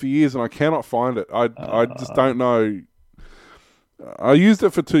find it for years, and I cannot find it. I just don't know. I used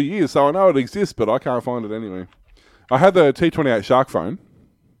it for 2 years, so I know it exists, but I can't find it anyway. I had the T28 Shark phone.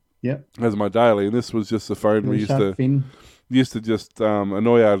 Yep. As my daily, and this was just the phone we used to just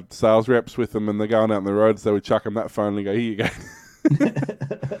annoy our sales reps with them, and they're going out on the roads, they would chuck them that phone and go, here you go.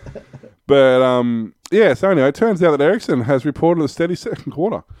 But so anyway, it turns out that Ericsson has reported a steady second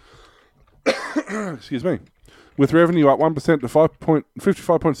quarter. Excuse me. With revenue up 1% to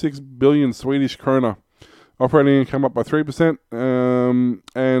 55.6 billion Swedish krona. Operating income up by 3%,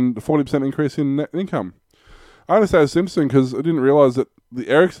 and 40% increase in net income. I understand it's interesting because I didn't realise that the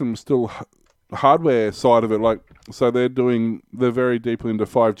Ericsson was still hardware side of it. Like, so they're very deeply into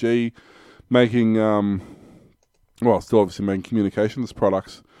 5G, making, still obviously making communications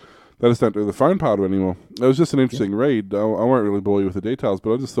products. They just don't do the phone part of it anymore. It was just an interesting read. I won't really bore you with the details,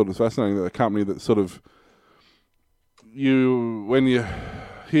 but I just thought it was fascinating that a company that sort of, when you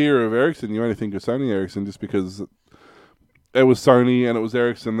hear of Ericsson, you only think of Sony Ericsson just because it was Sony and it was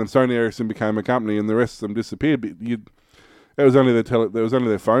Ericsson, then Sony Ericsson became a company and the rest of them disappeared. But it was only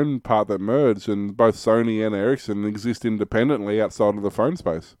their phone part that merged, and both Sony and Ericsson exist independently outside of the phone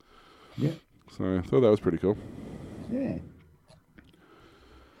space. Yeah. So I thought that was pretty cool. Yeah.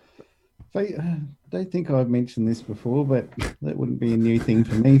 I don't think I've mentioned this before, but that wouldn't be a new thing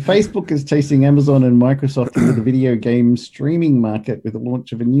for me. Facebook is chasing Amazon and Microsoft into the video game streaming market with the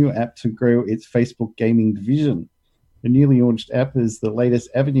launch of a new app to grow its Facebook gaming division. The newly launched app is the latest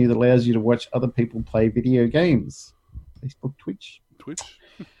avenue that allows you to watch other people play video games. Facebook Twitch.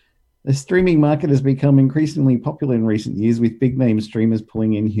 The streaming market has become increasingly popular in recent years, with big-name streamers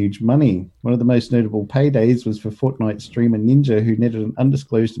pulling in huge money. One of the most notable paydays was for Fortnite streamer Ninja, who netted an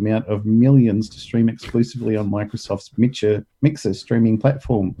undisclosed amount of millions to stream exclusively on Microsoft's Mixer streaming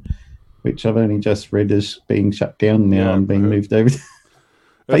platform, which I've only just read is being shut down now and being moved over to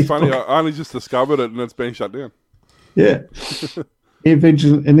It's funny, I only just discovered it and it's been shut down. Yeah. It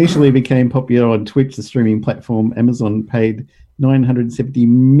initially became popular on Twitch, the streaming platform Amazon paid $970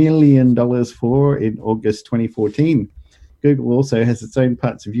 million for in August 2014. Google also has its own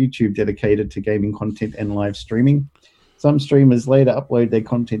parts of YouTube dedicated to gaming content and live streaming. Some streamers later upload their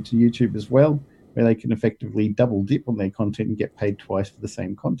content to YouTube as well, where they can effectively double dip on their content and get paid twice for the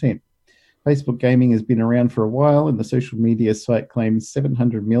same content. Facebook gaming has been around for a while, and the social media site claims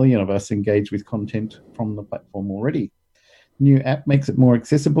 700 million of us engage with content from the platform already. New app makes it more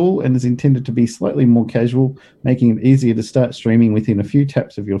accessible and is intended to be slightly more casual, making it easier to start streaming within a few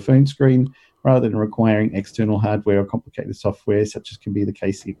taps of your phone screen rather than requiring external hardware or complicated software, such as can be the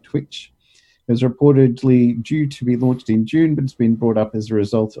case in Twitch. It was reportedly due to be launched in June, but it's been brought up as a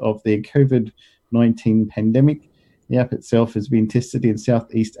result of the COVID-19 pandemic. The app itself has been tested in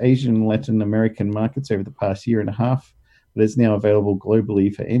Southeast Asian and Latin American markets over the past year and a half, but is now available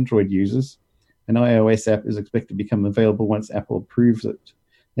globally for Android users. An iOS app is expected to become available once Apple approves it.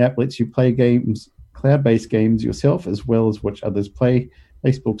 The app lets you play games, cloud-based games yourself, as well as watch others play.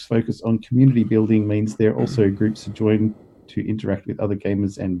 Facebook's focus on community building means there are also groups to join to interact with other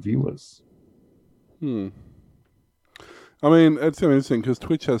gamers and viewers. I mean, it's interesting because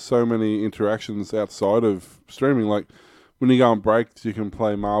Twitch has so many interactions outside of streaming. Like, when you go on breaks, you can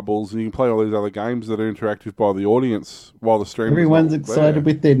play marbles and you can play all these other games that are interactive by the audience while the stream. Everyone's excited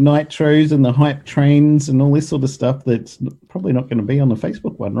with their nitros and the hype trains and all this sort of stuff that's probably not going to be on the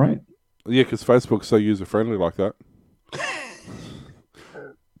Facebook one, right? Yeah, because Facebook's so user-friendly like that.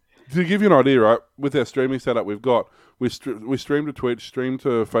 To give you an idea, right, with our streaming setup we've got, we stream to Twitch, stream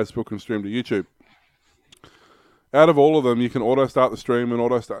to Facebook, and stream to YouTube. Out of all of them, you can auto-start the stream and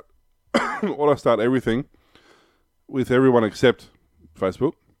auto-start everything with everyone except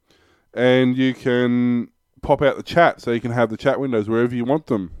Facebook. And you can pop out the chat, so you can have the chat windows wherever you want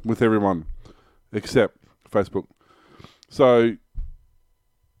them with everyone except Facebook. So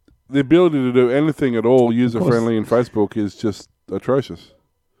the ability to do anything at all user-friendly in Facebook is just atrocious.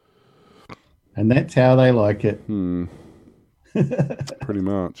 And that's how they like it. Pretty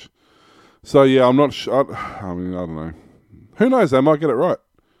much. So, yeah, I'm not sure. I mean, I don't know. Who knows? They might get it right.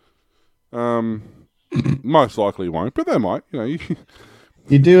 Most likely won't, but they might. You know,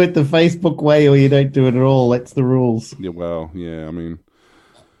 you do it the Facebook way or you don't do it at all. That's the rules. Yeah, well, yeah, I mean,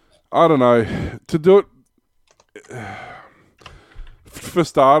 I don't know. To do it, for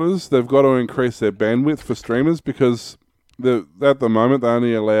starters, they've got to increase their bandwidth for streamers because at the moment they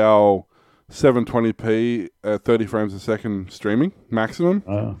only allow 720p at 30 frames a second streaming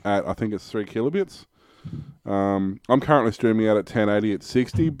maximum at, I think it's 3 kilobits. I'm currently streaming out at 1080 at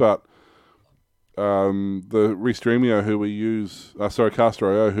 60, but the Restreamio who we use,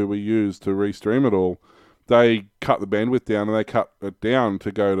 Caster.io who we use to restream it all, they cut the bandwidth down and they cut it down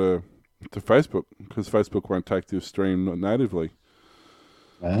to go to Facebook because Facebook won't take this stream natively.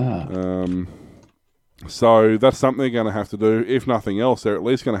 So that's something they're going to have to do. If nothing else, they're at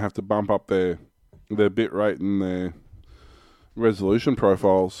least going to have to bump up their bit rate and their resolution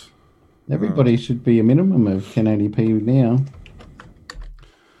profiles. Everybody should be a minimum of 1080p now.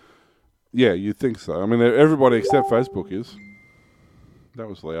 Yeah, you'd think so. I mean, everybody except Facebook is. That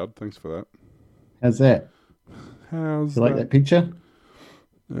was loud. Thanks for that. How's that? How's You like that picture?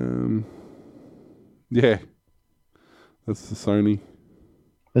 Yeah. That's the Sony.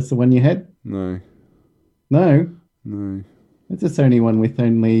 That's the one you had? No. No. No. It's a Sony one with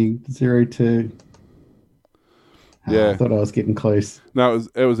only 0 to... Yeah. I thought I was getting close. No,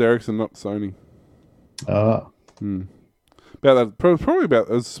 it was Ericsson, not Sony. Oh. About that, probably about,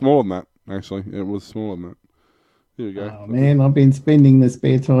 it was smaller than that, actually. It was smaller than that. Here we go. Oh, man, I've been spending the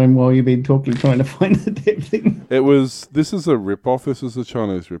spare time while you've been talking, trying to find the damn thing. This is a rip-off. This is a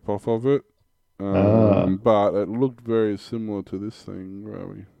Chinese rip-off of it. But it looked very similar to this thing. Where are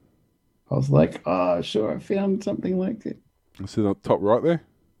we? I was like, oh, sure, I found something like it. See the top right there?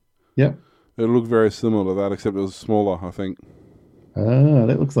 Yep. It looked very similar to that, except it was smaller, I think. Ah,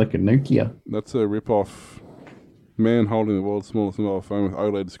 that looks like a Nokia. That's a rip-off. Man holding the world's smallest mobile phone with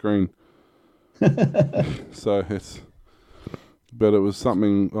OLED screen. So it's... But it was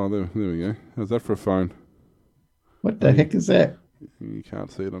something... Oh, there we go. How's that for a phone? What the heck is that? You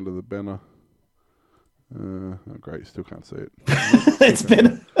can't see it under the banner. Oh, great. You still can't see it. It's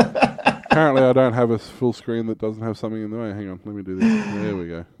better. Apparently, I don't have a full screen that doesn't have something in the way. Hang on. Let me do this. There we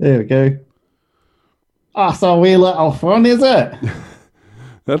go. There we go. Oh, so we little fun, is it?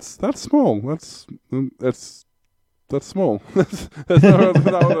 That's small. That's small. That's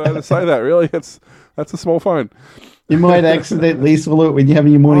not how to say that, really. That's a small phone. You might accidentally swallow it when you're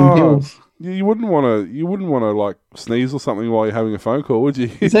having your morning pills. You wouldn't want to like sneeze or something while you're having a phone call, would you?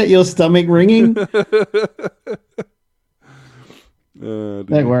 Is that your stomach ringing?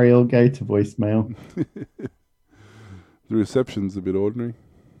 Don't worry, it'll go to voicemail. The reception's a bit ordinary,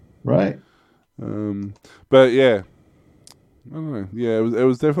 right? But yeah, I don't know. Yeah, it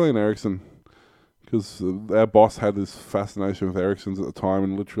was definitely an Ericsson because our boss had this fascination with Ericssons at the time,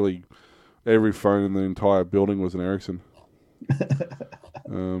 and literally every phone in the entire building was an Ericsson.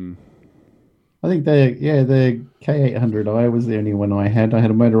 I think the K800i was the only one I had. I had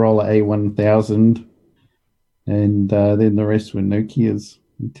a Motorola A1000, and then the rest were Nokias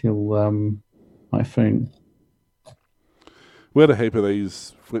until iPhone. We had a heap of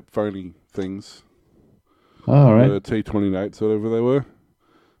these flip phony things. Oh, right. The T28s, whatever they were.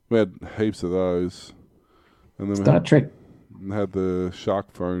 We had heaps of those. And then Star Trek. We had the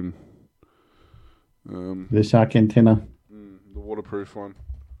Shark phone. The Shark antenna. The waterproof one.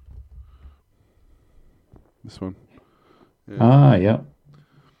 This one. Yeah. Yeah.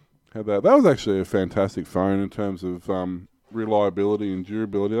 Had that. That was actually a fantastic phone in terms of reliability and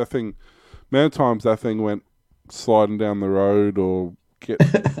durability. That thing, many times that thing went sliding down the road or get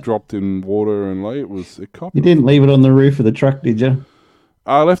dropped in water and it copped. You didn't leave it on the roof of the truck, did you?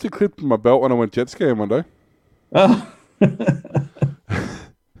 I left it clipped in my belt when I went jet skiing one day. Oh.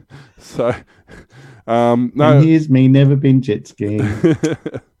 So, no. And here's me, never been jet skiing.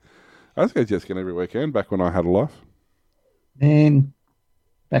 I used to go jet skiing every weekend back when I had a life. Man,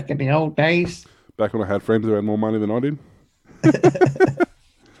 back in the old days. Back when I had friends who had more money than I did.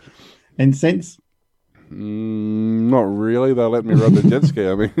 And since? Not really. They let me ride the jet ski,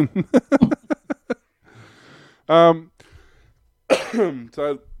 I mean.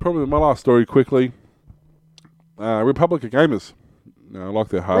 So, probably my last story quickly. Republic of Gamers. I like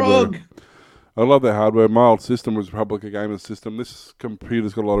their hardware. Rog. I love their hardware. My old system was Republic of Gamers system. This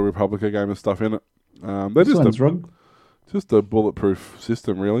computer's got a lot of Republic of Gamers stuff in it. They're just a bulletproof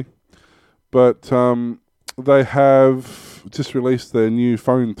system, really. But they have just released their new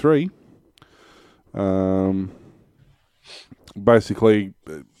Phone 3. Basically,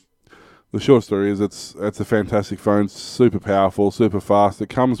 the short story is it's a fantastic phone, super powerful, super fast. It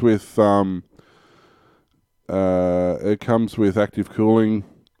comes with active cooling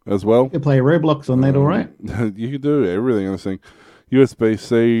as well. You can play Roblox on that, all right? You can do everything on this thing.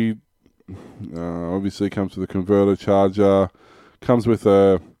 USB-C, obviously comes with a converter charger, comes with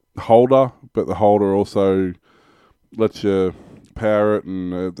a holder, but the holder also lets you power it,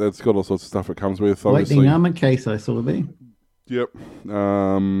 and it's got all sorts of stuff it comes with. Obviously, Lightning armor case I saw there. Yep.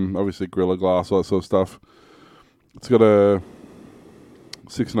 Obviously Gorilla Glass, all that sort of stuff. It's got a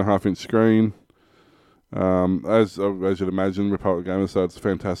 6.5-inch screen. As you'd imagine, Republic Gamer, so it's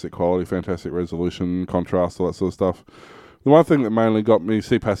fantastic quality, fantastic resolution, contrast, all that sort of stuff. The one thing that mainly got me,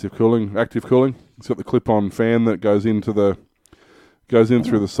 passive cooling, active cooling. It's got the clip-on fan that goes in through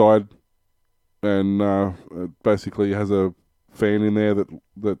the side, and it basically has a fan in there that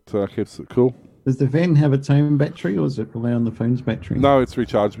keeps it cool. Does the van have its own battery, or does it rely on the phone's battery? No, it's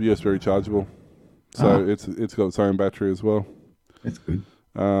rechargeable, USB rechargeable. So it's got its own battery as well. That's good.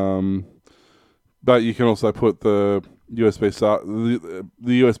 But you can also put the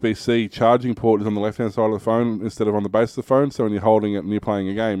USB-C charging port is on the left-hand side of the phone instead of on the base of the phone. So when you're holding it and you're playing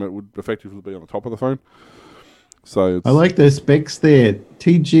a game, it would effectively be on the top of the phone. So I like the specs there.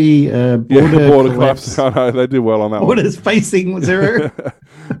 TG border collapse. I know, they do well on that Borders one. Facing 0.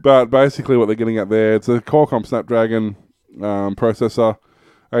 But basically what they're getting at there, it's a Qualcomm Snapdragon processor,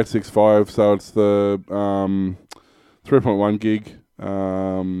 865. So it's the 3.1 gig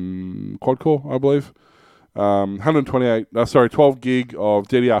quad core, I believe. 12 gig of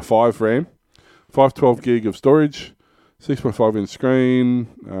DDR5 RAM, 512 gig of storage, 6.5 inch screen,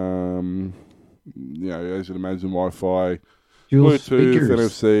 as you'd imagine, Wi-Fi, dual Bluetooth, speakers.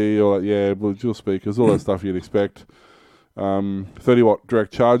 NFC, all that, dual speakers, all that stuff you'd expect. 30 watt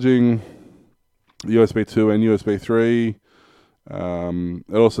direct charging, USB 2 and USB 3.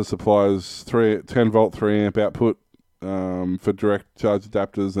 It also supplies 10 volt 3 amp output for direct charge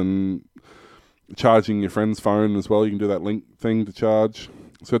adapters and charging your friend's phone as well. You can do that link thing to charge.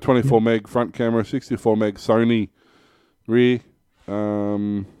 So 24 meg front camera, 64 meg Sony rear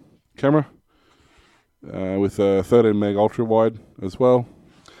camera with a 13 meg ultra wide as well.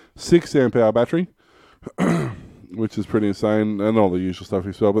 6 amp hour battery, which is pretty insane, and all the usual stuff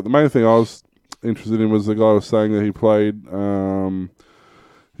as well. But the main thing I was interested in was the guy was saying that he played.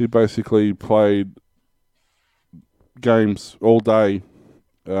 He basically played games all day.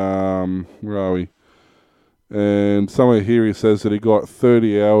 Where are we? And somewhere here he says that he got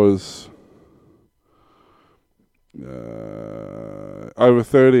 30 hours, over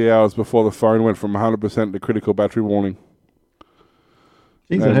 30 hours before the phone went from 100% to critical battery warning.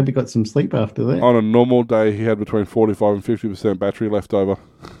 Jeez, I hope he got some sleep after that. On a normal day, he had between 45 and 50% battery left over.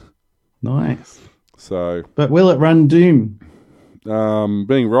 Nice. So, but will it run Doom?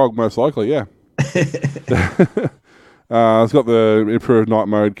 Being ROG, most likely, yeah. It's got the improved night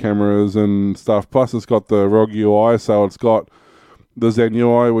mode cameras and stuff. Plus, it's got the ROG UI, so it's got the Zen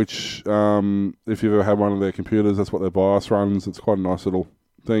UI, which, if you've ever had one of their computers, that's what their BIOS runs. It's quite a nice little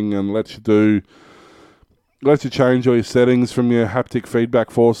thing and lets you change all your settings from your haptic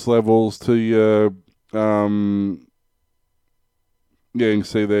feedback force levels to your, you can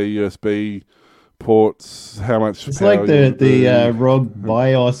see their USB ports, how much it's power like the ROG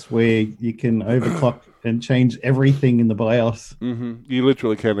BIOS where you can overclock and change everything in the BIOS. Mm-hmm. You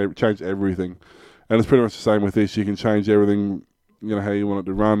literally can change everything. And it's pretty much the same with this. You can change everything, how you want it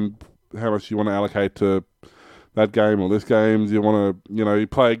to run, how much you want to allocate to that game or this game. You want to, you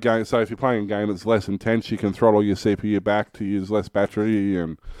play a game. So if you're playing a game that's less intense, you can throttle your CPU back to use less battery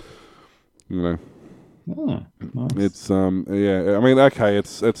and, Oh, nice. It's, I mean, okay,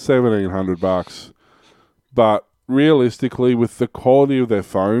 it's $1,700, but realistically, with the quality of their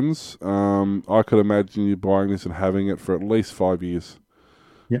phones, I could imagine you buying this and having it for at least 5 years.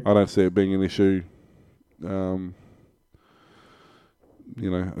 Yep. I don't see it being an issue. Getting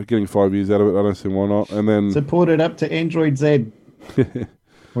 5 years out of it, I don't see why not. And then support it up to Android Z,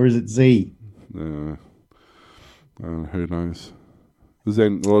 or is it Z? Who knows?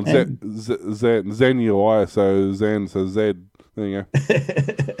 Zen, well, Zen UI, so Zen, so Z. There you go.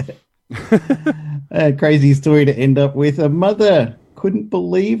 A crazy story to end up with. A mother couldn't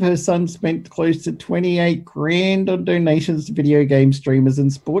believe her son spent close to 28 grand on donations to video game streamers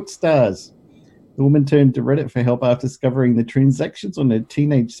and sports stars. The woman turned to Reddit for help after discovering the transactions on her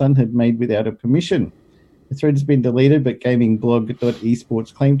teenage son had made without her permission. The thread has been deleted, but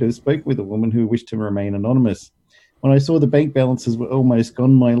gamingblog.esports claimed to have spoke with a woman who wished to remain anonymous. When I saw the bank balances were almost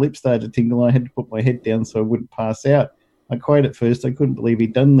gone, my lips started to tingle. I had to put my head down so I wouldn't pass out. I cried at first. I couldn't believe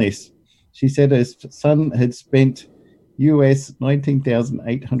he'd done this. She said her son had spent US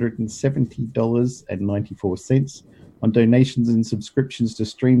 $19,870.94 on donations and subscriptions to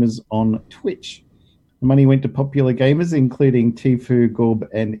streamers on Twitch. The money went to popular gamers, including Tfue, Gorb,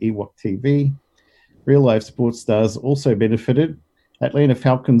 and Ewok TV. Real-life sports stars also benefited. Atlanta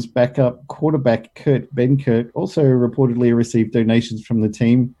Falcons backup quarterback Kurt Benkert also reportedly received donations from the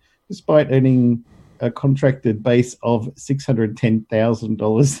team, despite earning a contracted base of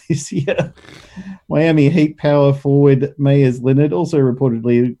 $610,000 this year. Miami Heat power forward Meyers Leonard also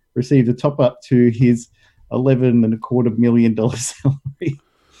reportedly received a top-up to his $11.25 million salary.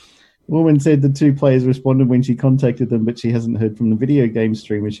 Woman said the two players responded when she contacted them, but she hasn't heard from the video game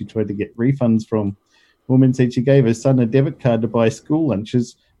streamer she tried to get refunds from. Woman said she gave her son a debit card to buy school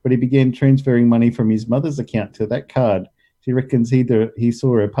lunches, but he began transferring money from his mother's account to that card. She reckons either he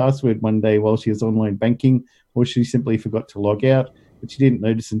saw her password one day while she was online banking, or she simply forgot to log out, but she didn't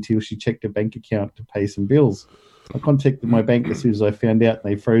notice until she checked her bank account to pay some bills. I contacted my bank as soon as I found out, and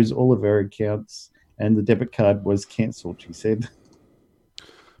they froze all of her accounts, and the debit card was cancelled, she said.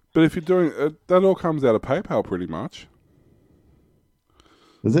 But if you're doing that, all comes out of PayPal pretty much.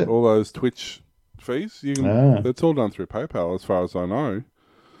 Is it? All those Twitch fees, it's all done through PayPal, as far as I know.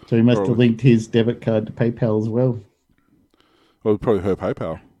 So he must have linked his debit card to PayPal as well. Well, probably her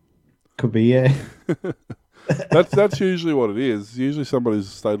PayPal. Could be, yeah. That's usually what it is. Usually somebody's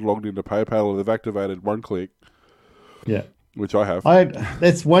stayed logged into PayPal or they've activated one-click. Yeah. Which I have.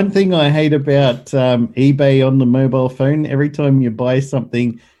 That's one thing I hate about eBay on the mobile phone. Every time you buy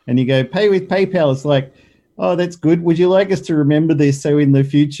something and you go, pay with PayPal, it's like, oh, that's good. Would you like us to remember this so in the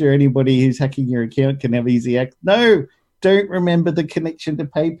future anybody who's hacking your account can have easy access? No, don't remember the connection to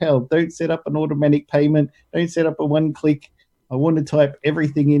PayPal. Don't set up an automatic payment. Don't set up a one-click. I want to type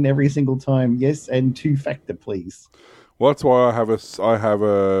everything in every single time. Yes, and two-factor, please. Well, that's why I have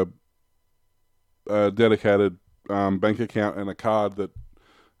a dedicated bank account and a card that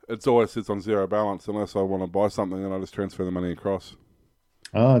it always sits on zero balance unless I want to buy something, and I just transfer the money across.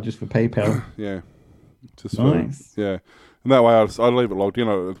 Oh, just for PayPal. Yeah. Just nice. And that way I leave it logged in.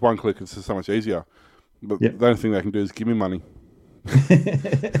 It's one click. It's just so much easier. But the only thing they can do is give me money.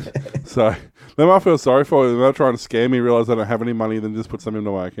 So they might feel sorry for me. They're trying to scam me, realize I don't have any money, then just put some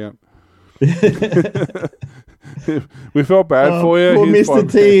into my account. We felt bad for you. Poor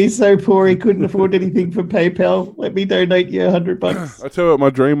Mr. T, he's so poor he couldn't afford anything from PayPal. Let me donate you $100. I tell you what, my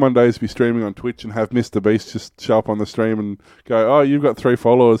dream one day is to be streaming on Twitch and have Mr. Beast just show up on the stream and go, oh, you've got 3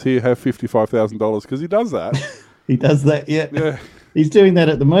 followers here, have $55,000, because he does that. He does that, yeah. He's doing that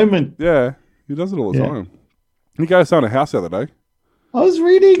at the moment. Yeah, he does it all the time. He goes to own a house the other day. I was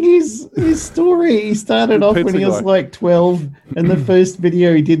reading his story. He started off when he was like 12, and the first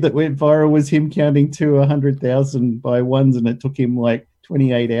video he did that went viral was him counting to 100,000 by ones, and it took him like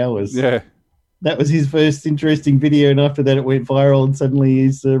 28 hours. Yeah. That was his first interesting video, and after that it went viral, and suddenly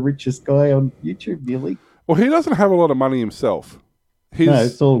he's the richest guy on YouTube, nearly. Well, he doesn't have a lot of money himself.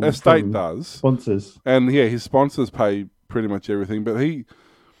 His estate does. Sponsors. And yeah, his sponsors pay pretty much everything, but he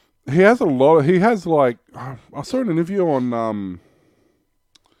has a lot. He has like, I saw an interview on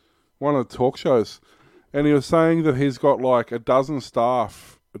one of the talk shows, and he was saying that he's got like a dozen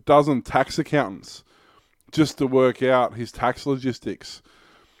tax accountants just to work out his tax logistics.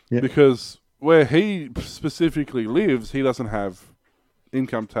 Yep. Because where he specifically lives, he doesn't have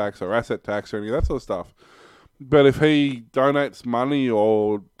income tax or asset tax or any of that sort of stuff. But if he donates money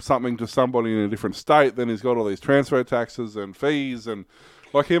or something to somebody in a different state, then he's got all these transfer taxes and fees. And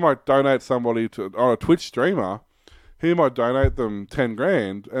like he might donate somebody on a Twitch streamer, he might donate them 10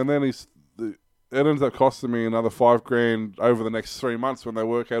 grand, and then it ends up costing me another 5 grand over the next 3 months when they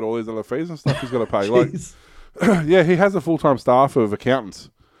work out all these other fees and stuff he's got to pay. Like, yeah, he has a full-time staff of accountants.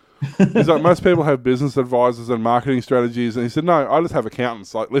 He's like, most people have business advisors and marketing strategies, and he said, no, I just have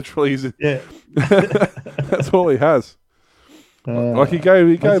accountants. Like, literally, that's all he has. Like he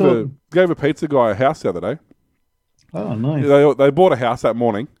gave a pizza guy a house the other day. Oh, nice. They bought a house that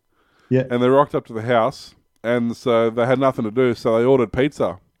morning. Yeah, and they rocked up to the house. And so they had nothing to do, so they ordered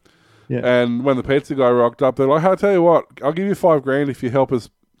pizza. Yeah. And when the pizza guy rocked up, they're like, hey, I'll tell you what, I'll give you 5 grand if you help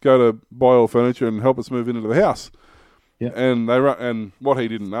us go to buy all the furniture and help us move into the house. Yeah. And what he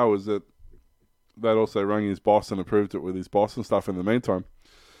didn't know is that they'd also rang his boss and approved it with his boss and stuff in the meantime.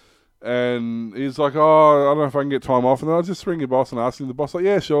 And he's like, oh, I don't know if I can get time off. And then I'll just ring your boss and ask him. The boss like,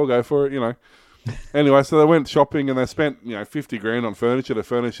 yeah, sure, go for it, Anyway, so they went shopping and they spent, 50 grand on furniture to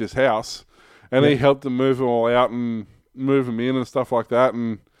furnish his house. And he helped them move them all out and move them in and stuff like that.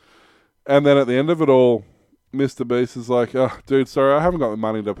 And then at the end of it all, Mr. Beast is like, oh, dude, sorry, I haven't got the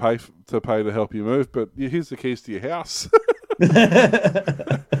money to pay to help you move, but here's the keys to your house.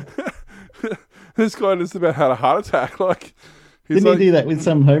 This guy just about had a heart attack. Like, didn't he do that with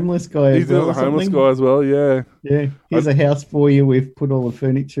some homeless guy? He did it with a homeless guy as well, yeah. Yeah, here's a house for you. We've put all the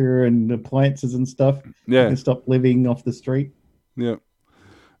furniture and appliances and stuff. Yeah. You can stop living off the street. Yeah.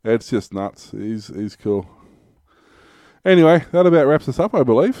 It's just nuts. He's cool. Anyway, that about wraps us up, I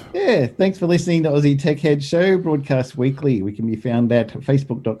believe. Yeah, thanks for listening to Aussie Tech Heads Show, broadcast weekly. We can be found at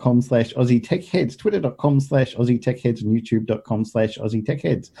facebook.com/Aussie Tech Heads, twitter.com/Aussie Tech Heads, and youtube.com/Aussie Tech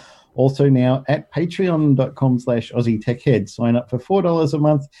Heads. Also now at patreon.com/Aussie Tech Heads. Sign up for $4 a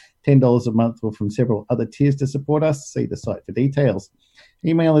month, $10 a month, or from several other tiers to support us. See the site for details.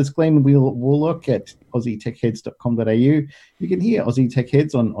 Email is Glenn Warlock at aussietechheads.com.au. You can hear Aussie Tech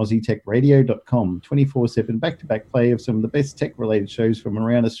Heads on aussietechradio.com. 24/7 back-to-back play of some of the best tech-related shows from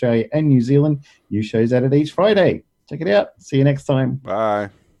around Australia and New Zealand. New shows added each Friday. Check it out. See you next time. Bye.